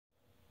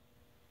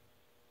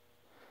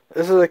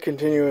This is a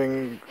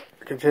continuing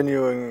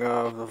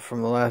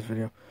from the last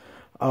video.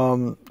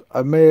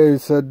 I may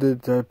have said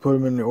that I put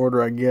them in the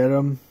order I get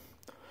them.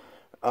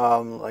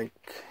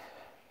 Like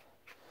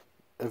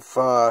if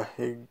I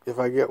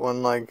get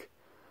one like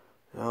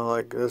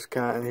like this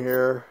kind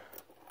here,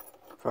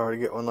 if I were to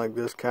get one like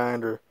this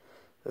kind or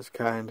this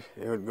kind,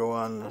 it would go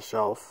on the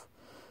shelf.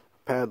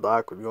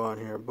 Padlock would go on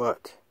here,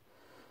 but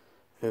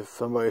if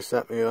somebody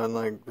sent me one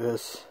like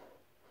this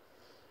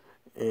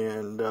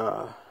and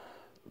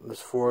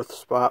this fourth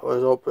spot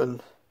was open,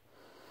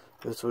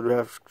 this would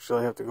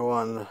actually have to go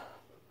on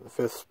the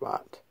fifth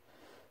spot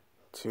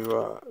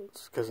to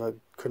because I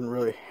couldn't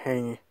really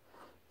hang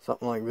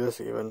something like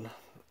this even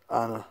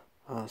on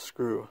a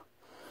screw.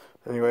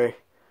 Anyway,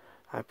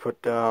 I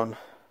put down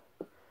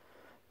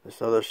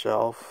this other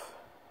shelf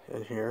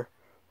in here,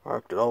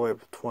 marked it all the way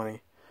up to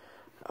 20.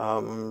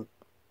 I'm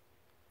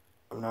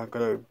not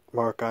going to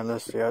mark on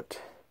this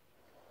yet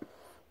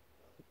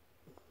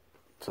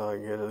until I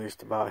get at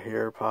least about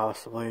here,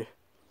 possibly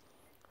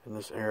in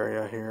this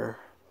area here.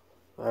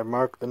 I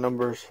marked the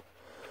numbers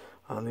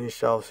on these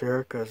shelves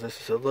here because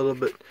this is a little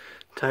bit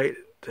tight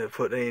to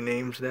put any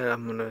names in it.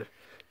 I'm going to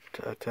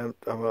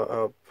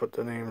I'll put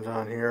the names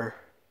on here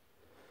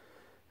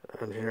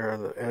and here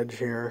on the edge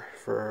here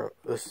for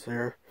this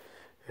here,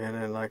 and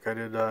then like I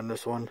did on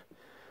this one,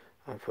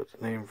 I put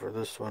the name for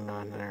this one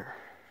on there.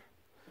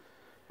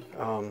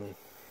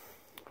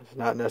 It's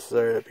not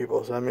necessary that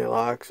people send me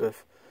locks.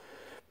 If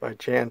by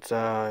chance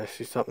I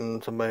see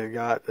something somebody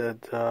got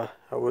that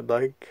I would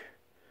like,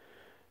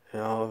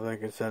 if they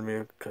can send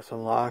me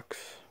some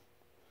locks.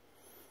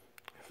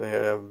 If they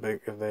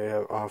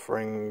have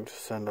offering to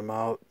send them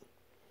out,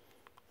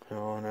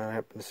 and I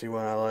happen to see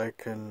one I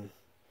like and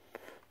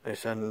they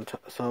send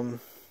some,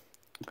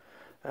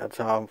 that's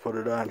how I'll put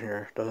it on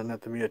here. It doesn't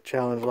have to be a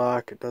challenge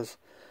lock. It does,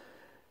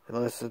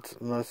 unless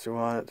you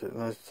want it,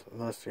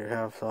 unless you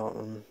have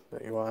something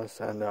that you want to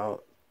send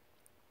out.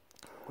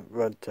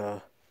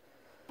 But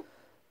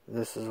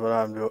this is what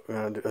I'm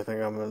gonna do. I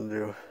think I'm gonna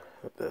do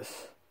with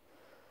this.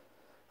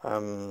 I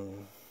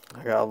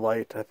got a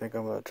light. I think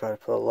I'm gonna try to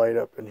put a light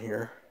up in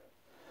here.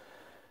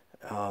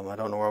 I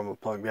don't know where I'm gonna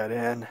plug that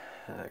in.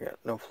 I got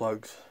no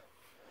plugs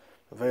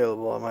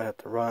available. I might have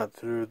to run it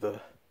through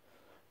the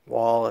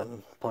wall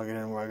and plug it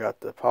in where I got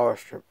the power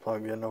strip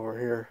plugged in over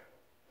here.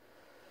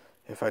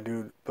 If I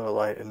do put a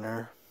light in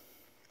there,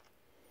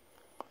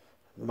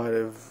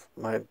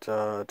 might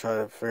try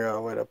to figure out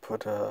a way to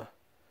put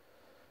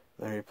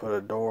maybe put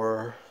a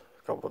door,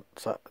 a couple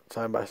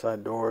side by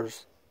side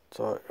doors,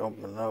 so it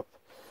opens up.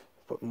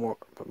 Put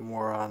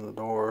more on the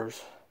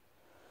doors,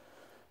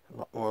 a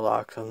lot more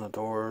locks on the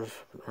doors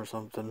or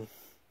something.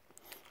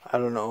 I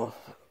don't know.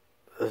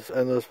 There's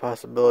endless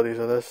possibilities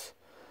of this,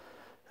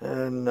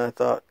 and I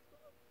thought,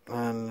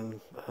 and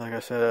like I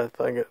said, I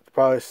think it's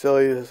probably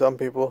silly to some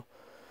people,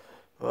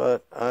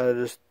 but I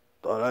just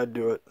thought I'd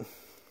do it.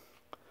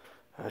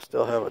 I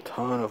still have a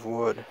ton of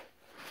wood.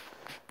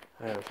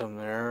 I have some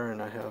there,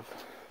 and I have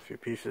a few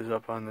pieces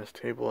up on this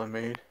table I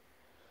made.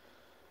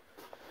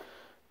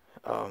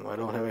 I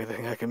don't have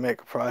anything I can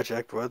make a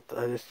project with.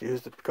 I just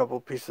used a couple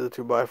pieces of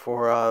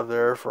 2x4 out of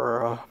there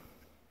for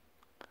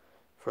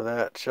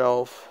that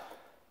shelf.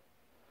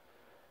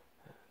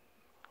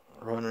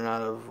 Running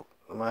out of,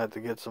 I might have to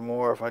get some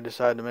more if I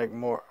decide to make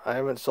more. I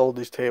haven't sold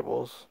these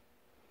tables,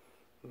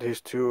 these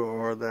two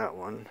or that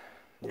one,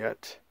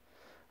 yet.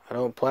 I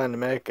don't plan to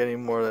make any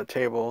more of the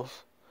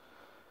tables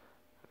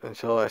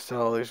until I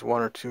sell at least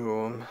one or two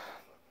of them.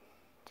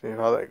 See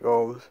how that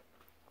goes.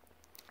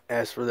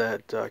 As for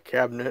that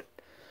cabinet,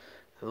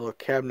 the little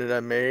cabinet I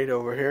made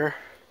over here,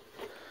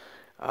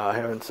 I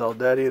haven't sold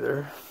that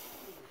either.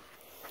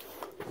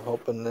 I'm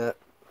hoping that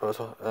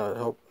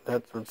hope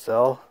that would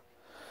sell.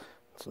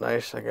 It's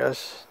nice, I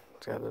guess.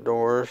 It's got the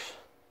doors.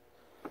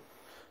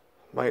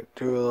 Might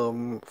do a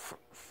little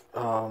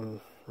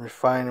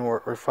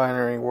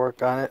refinery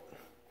work on it.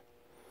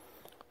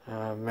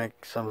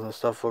 Make some of the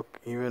stuff look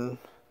even.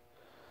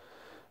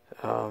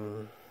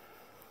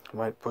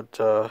 Might put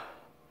a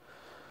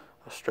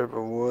strip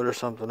of wood or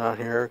something on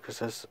here, because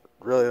that's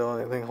really the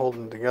only thing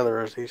holding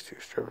together is these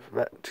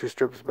two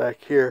strips back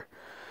here.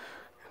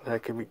 And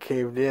that can be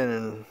caved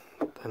in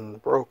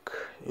and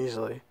broke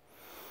easily.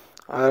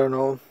 I don't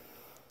know.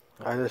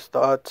 I just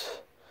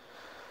thought,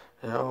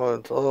 it's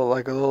a little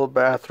like a little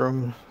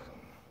bathroom.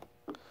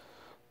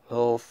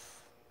 Little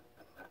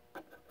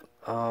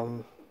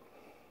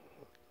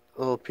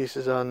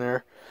pieces on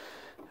there.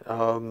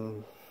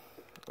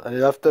 I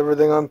left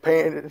everything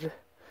unpainted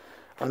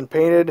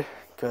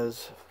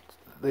because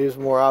leaves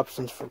more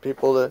options for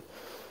people that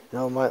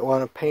might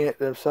want to paint it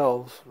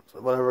themselves,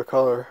 whatever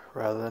color,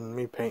 rather than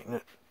me painting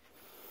it.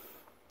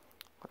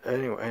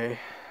 Anyway,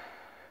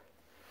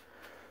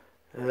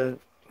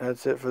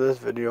 that's it for this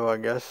video, I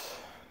guess.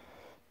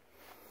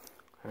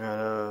 I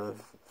gotta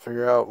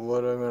figure out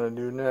what I'm gonna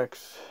do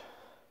next.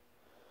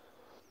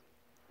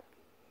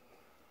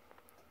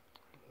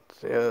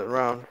 See you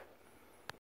around.